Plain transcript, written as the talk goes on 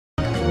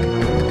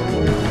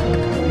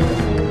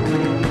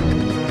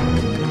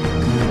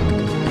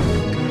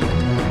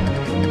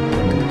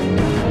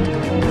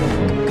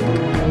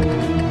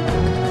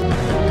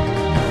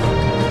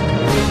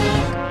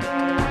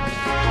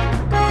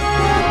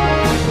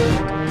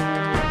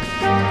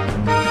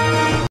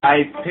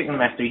I picked a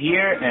master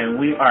here, and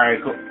we are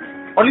or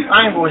at least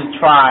I'm going to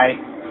try,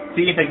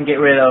 see if I can get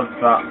rid of,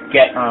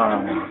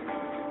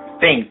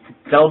 things,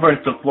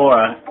 Delibird and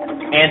Flora,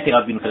 and take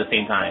out Venus at the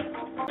same time.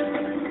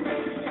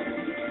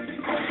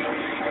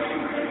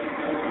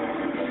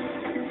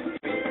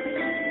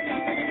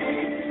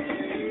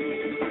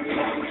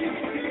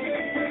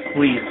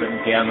 Please let me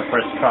get on the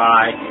first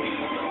try.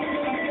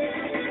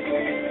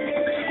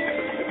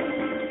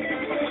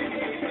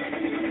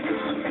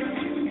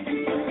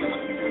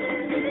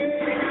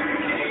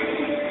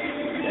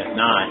 If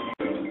not,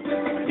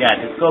 yeah,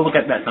 just go look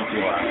at that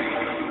Sunflora.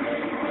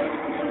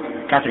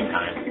 Capturing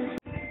time.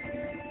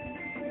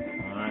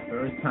 Alright,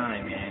 first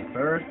time, man.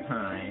 First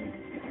time.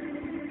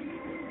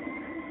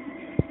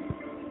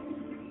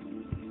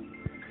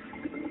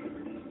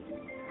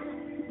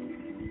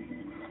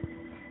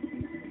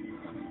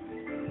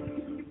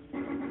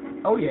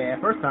 Oh yeah,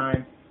 first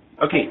time.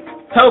 Okay,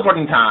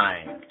 teleporting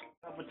time.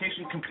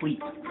 Teleportation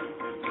complete.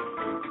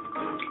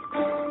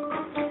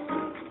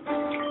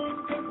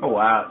 Oh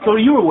wow. So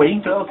you were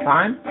waiting till this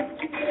time?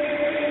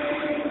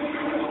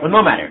 Well,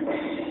 no matter.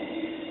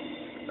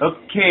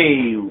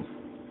 Okay,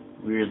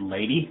 weird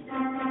lady.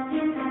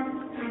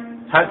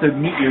 Time to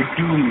meet your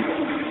doom.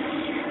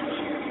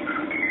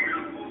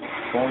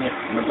 If only I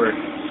remember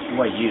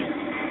who I used.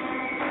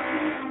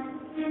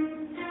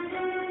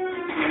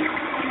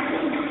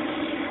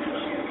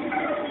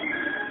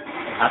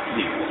 Have to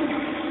do.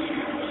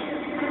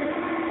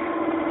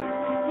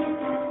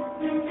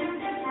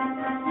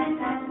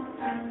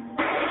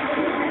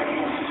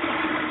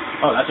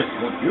 Oh, that just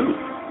won't do.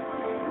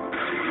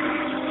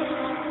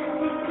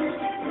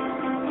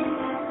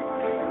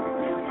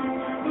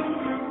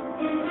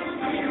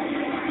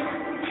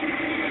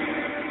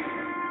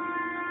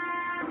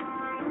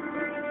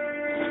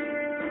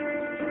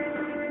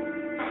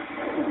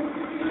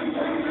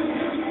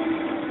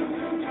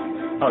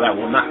 Oh, that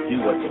will not do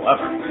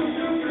whatsoever.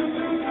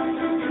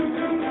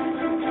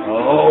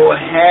 Oh,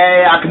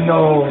 hey,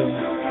 Akno!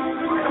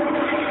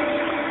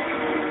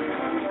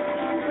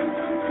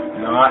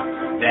 Not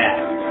that.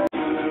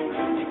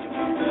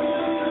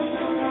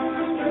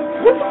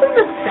 What's with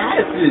the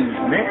statuses,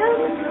 man?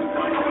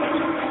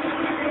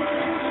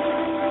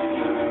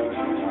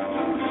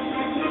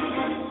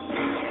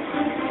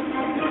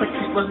 It's like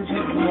she wasn't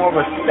more of a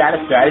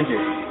status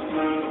strategist.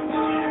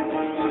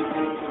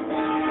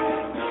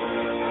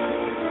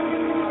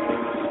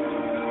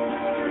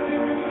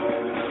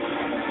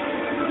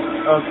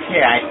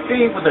 Okay, I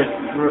think with the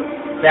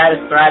status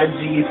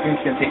strategy, things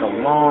can take a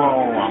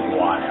long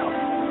while.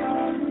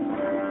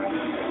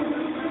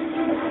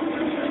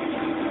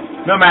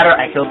 No matter,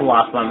 I killed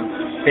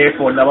Colosseum,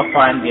 therefore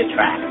nullifying the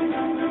attract.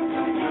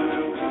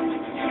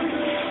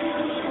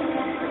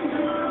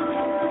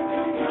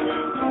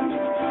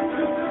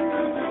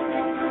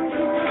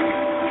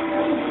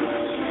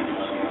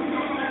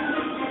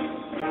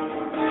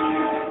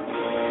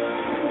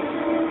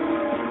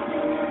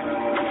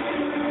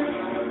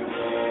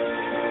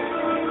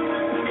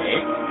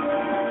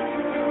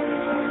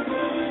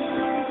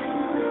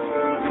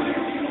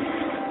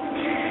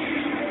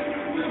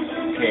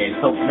 Okay,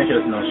 so make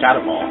sure there's no shadow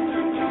ball.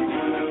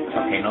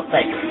 Okay, no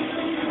thanks.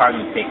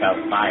 Target to take out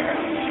fire.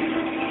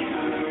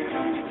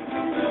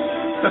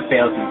 But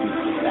fails to do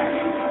that.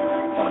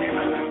 Oh, never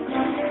mind.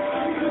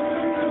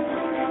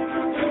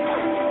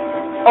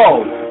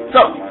 Oh,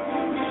 so.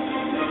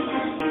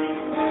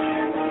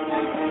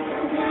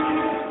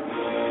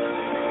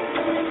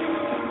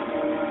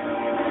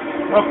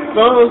 Well,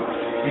 so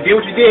you did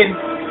what you did.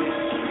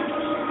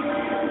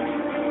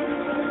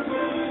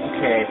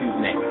 Okay, who's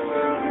next?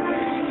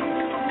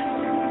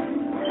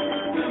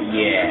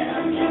 Yeah.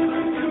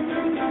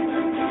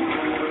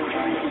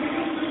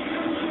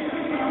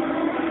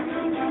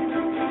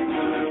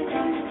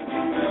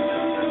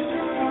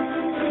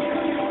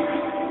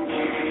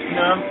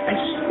 No, I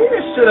think I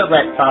should have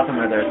let Falcon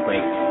with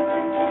Earthquake.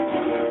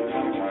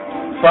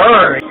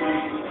 Burn!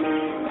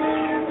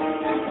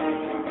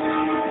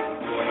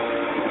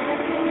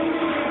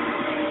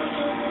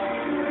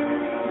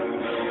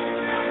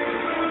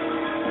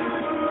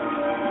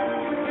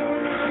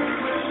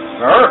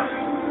 Burn!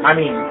 I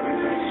mean,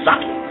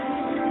 suck it.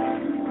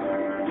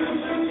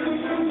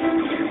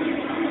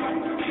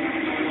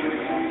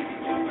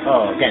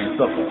 Oh, again,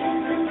 so cool.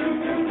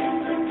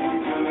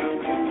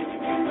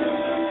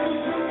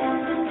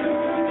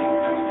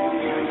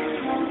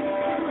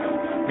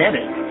 Man,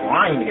 it's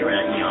flying to get rid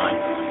of Eon.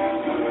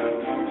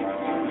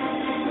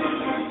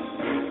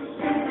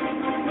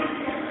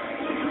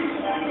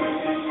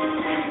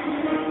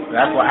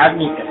 That's what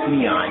happened to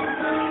Eon.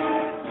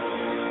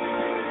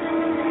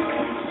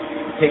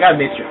 Take out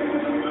Mr.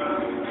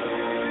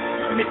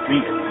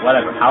 Misreaders,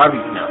 whatever, however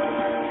you pronounce it.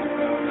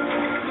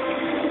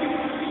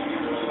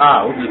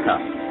 Ah, will be tough.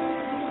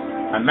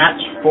 A match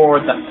for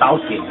the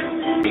Falcon.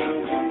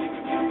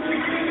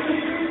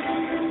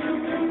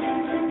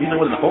 These are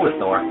within the Polar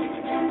Store.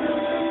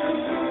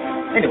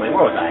 Anyway,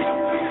 where was I?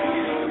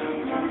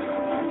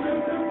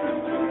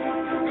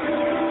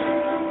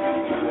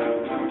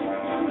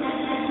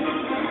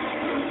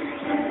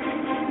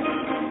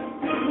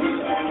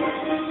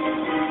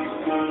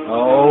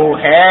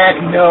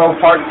 no,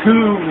 part 2!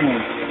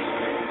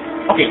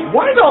 Okay,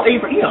 why is it all A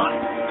for Eon?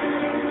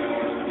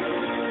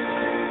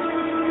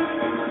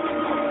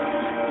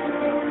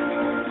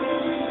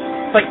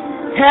 It's like,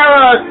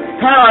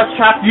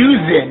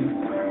 Parattrafusion!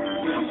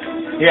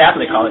 Yeah, that's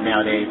what they call it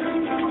nowadays.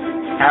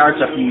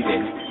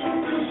 Parattrafusion.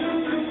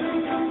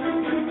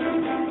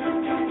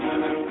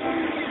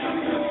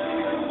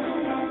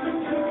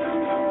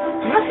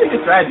 That's a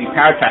good strategy,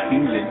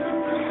 Parattrafusion.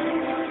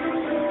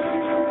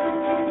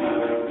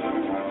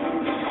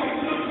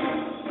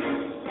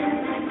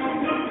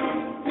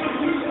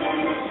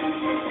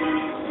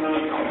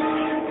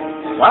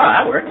 Wow,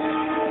 that worked.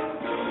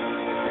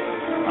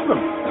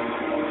 Awesome.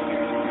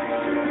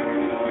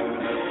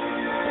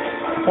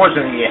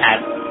 Unfortunately, it had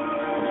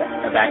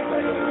a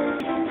backslash.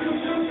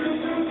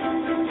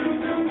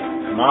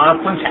 Come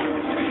on, flinch hack.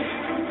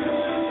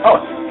 Oh,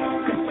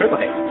 critical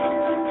hit.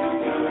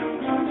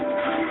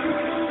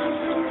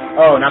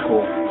 Oh, not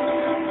cool.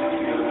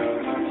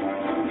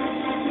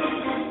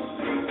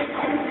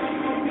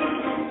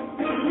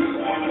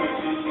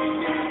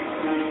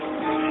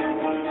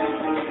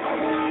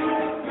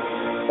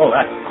 Oh,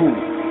 that's cool.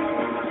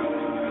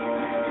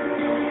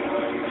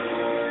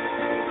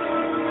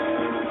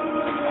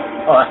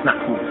 Oh, that's not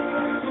cool.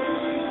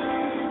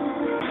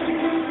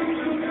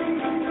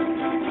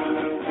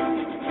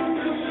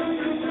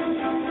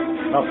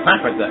 Oh, time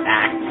for the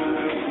axe.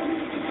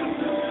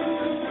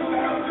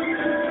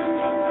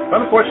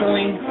 But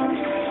unfortunately,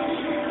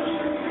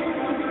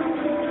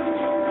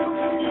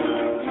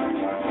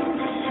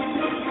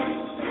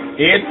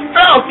 it's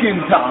Falcon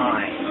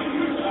time!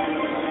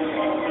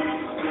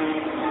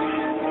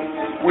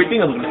 What do you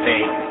think I was going to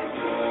say?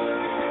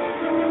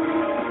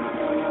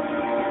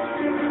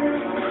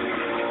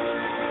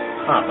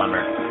 Ah,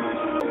 bummer.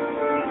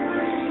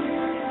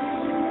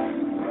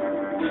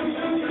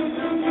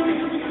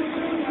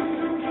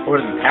 Or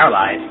is it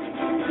paralyzed?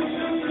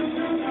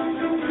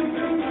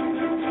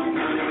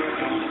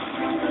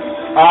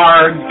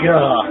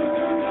 Arga!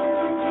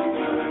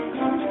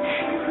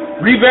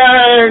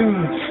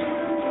 Revenge!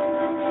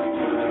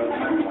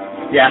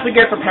 Yeah, I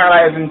forget for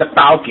paralyzing the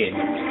Falcon.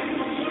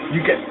 You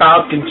get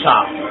Falcon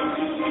Chop.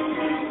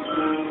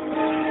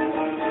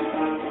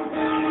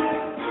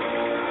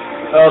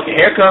 Okay,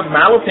 here comes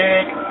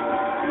Malotech.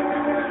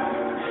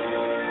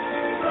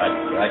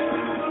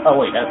 Oh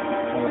wait, that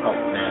won't help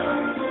now.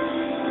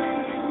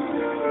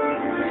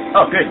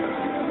 Oh, good.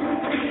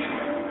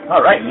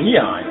 Alright,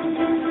 Neon.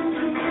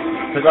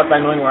 Took off by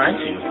knowing where I'm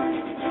to.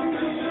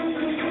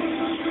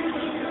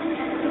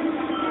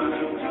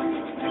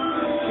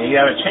 And you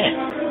have a chance.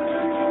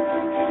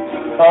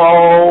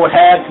 Oh,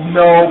 heck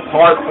no,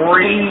 part 3!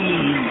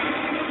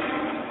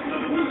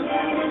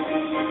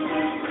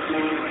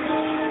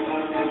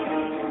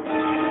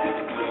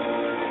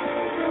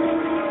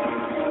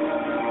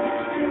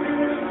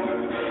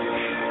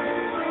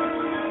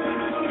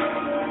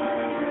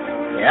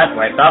 Yeah, that's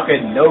right,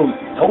 Falcon knows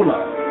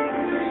Solar.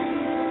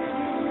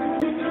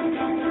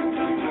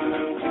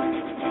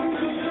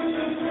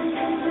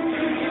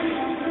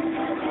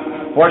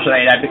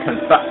 Fortunately, that becomes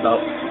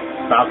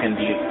Falcon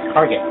the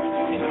target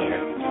in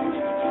here.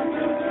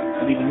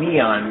 Leaving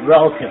Neon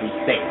relatively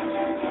safe.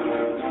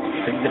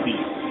 To the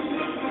beast.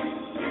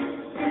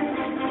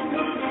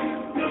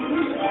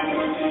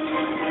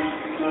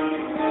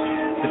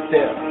 But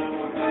still,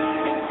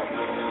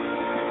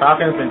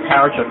 Falcon's been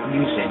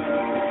Parattrafusion,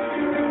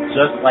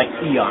 just like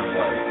Eon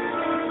was.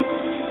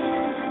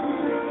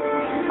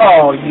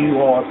 Oh,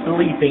 you are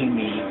sleeping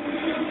me.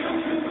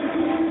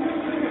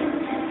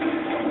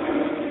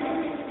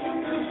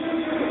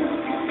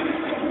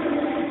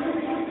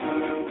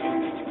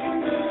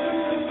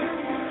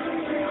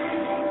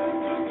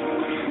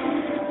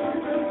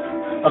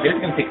 Okay, this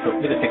is gonna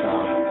take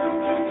long.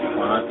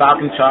 Come on,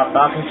 Falcon Chop,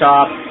 Falcon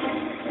Chop.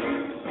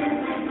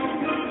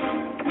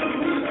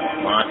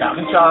 Come on,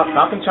 Falcon Chop,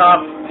 Falcon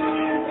Chop.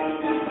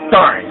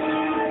 Darn.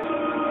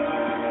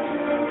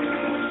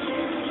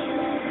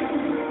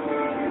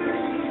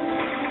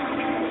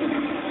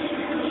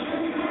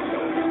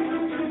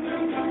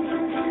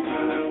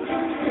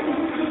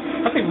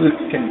 I think Luke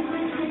can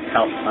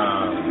help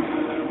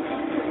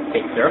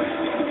take Surf.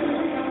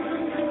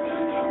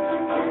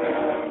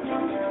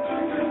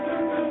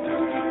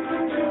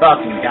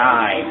 Fucking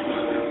die.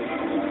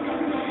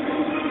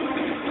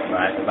 Well,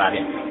 that's about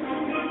it.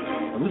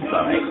 Who's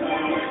right?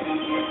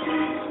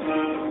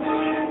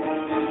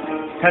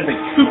 Has a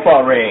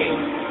super ray.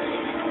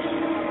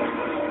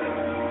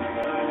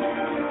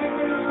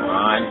 Come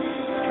on,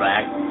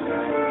 drag.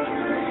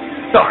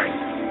 Darn.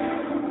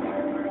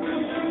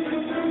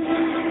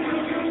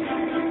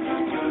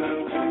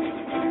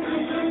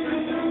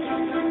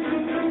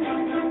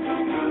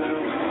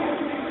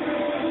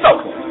 So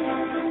cool.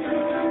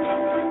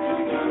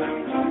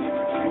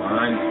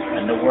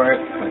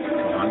 Work. Let's go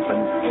on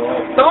control.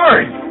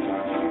 Darn!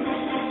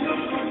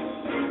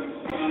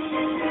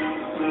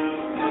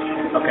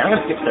 Okay, I'm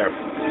gonna skip Surf.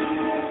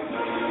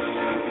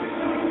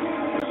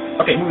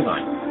 Okay, moving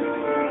on.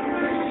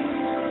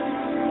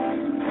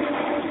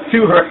 To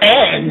her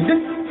end!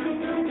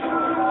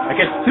 I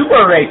guess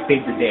Super Ray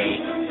saved the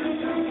day.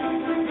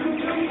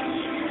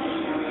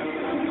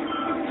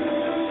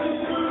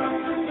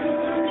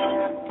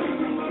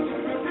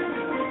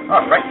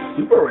 Alright,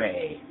 Super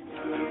Ray.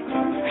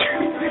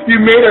 You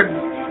made her...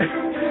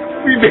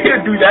 We made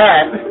her do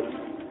that.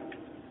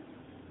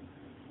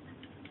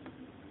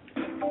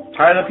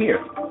 Try it up here.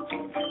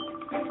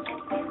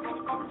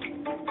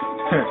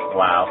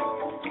 Wow.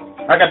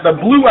 I got the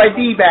blue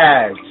ID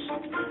badge.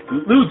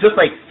 Blue just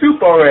like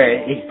Super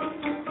Ray.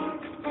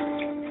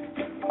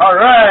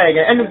 Alright,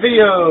 gonna end the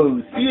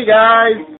video. See you guys.